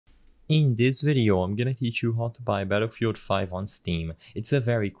In this video, I'm gonna teach you how to buy Battlefield 5 on Steam. It's a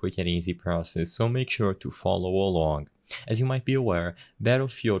very quick and easy process, so make sure to follow along. As you might be aware,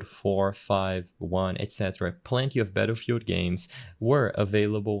 Battlefield 4, 5, 1, etc., plenty of Battlefield games were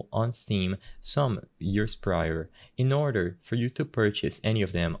available on Steam some years prior. In order for you to purchase any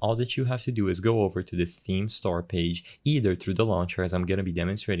of them, all that you have to do is go over to the Steam store page, either through the launcher as I'm going to be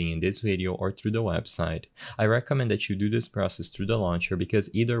demonstrating in this video or through the website. I recommend that you do this process through the launcher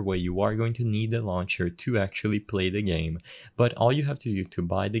because either way you are going to need the launcher to actually play the game. But all you have to do to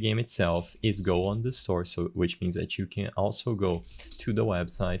buy the game itself is go on the store, which means that you can also go to the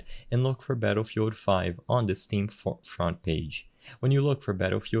website and look for Battlefield 5 on the Steam front page. When you look for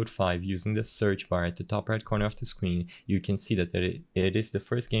Battlefield 5 using the search bar at the top right corner of the screen, you can see that it is the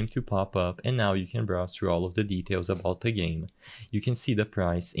first game to pop up, and now you can browse through all of the details about the game. You can see the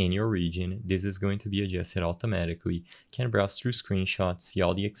price in your region. This is going to be adjusted automatically. Can browse through screenshots, see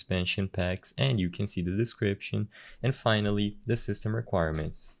all the expansion packs, and you can see the description, and finally the system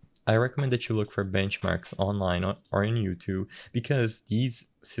requirements. I recommend that you look for benchmarks online or in YouTube because these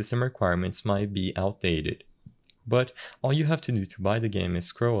system requirements might be outdated. But all you have to do to buy the game is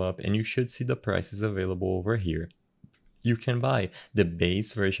scroll up and you should see the prices available over here. You can buy the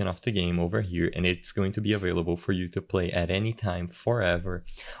base version of the game over here and it's going to be available for you to play at any time forever.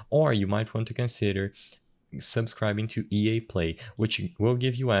 Or you might want to consider subscribing to EA Play, which will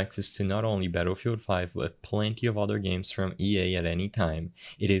give you access to not only Battlefield 5 but plenty of other games from EA at any time.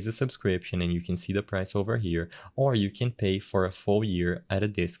 It is a subscription and you can see the price over here, or you can pay for a full year at a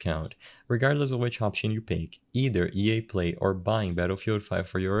discount. Regardless of which option you pick, either EA Play or buying Battlefield 5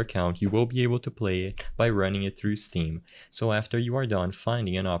 for your account, you will be able to play it by running it through Steam. So after you are done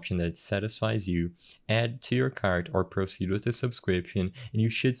finding an option that satisfies you, add to your cart or proceed with the subscription and you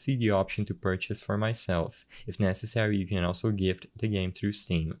should see the option to purchase for myself. If necessary, you can also gift the game through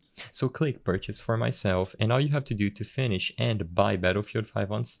Steam. So click purchase for myself and all you have to do to finish and buy Battlefield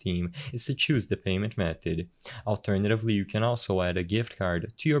 5 on Steam is to choose the payment method. Alternatively, you can also add a gift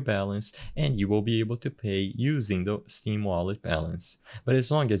card to your balance and you will be able to pay using the Steam wallet balance. But as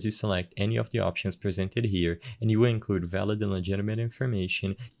long as you select any of the options presented here and you include valid and legitimate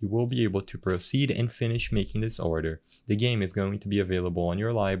information, you will be able to proceed and finish making this order. The game is going to be available on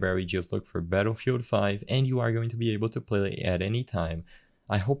your library. Just look for Battlefield 5 and you are going to be able to play it at any time.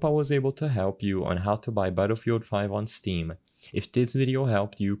 I hope I was able to help you on how to buy Battlefield 5 on Steam. If this video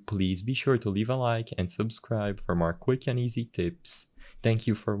helped you, please be sure to leave a like and subscribe for more quick and easy tips. Thank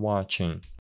you for watching.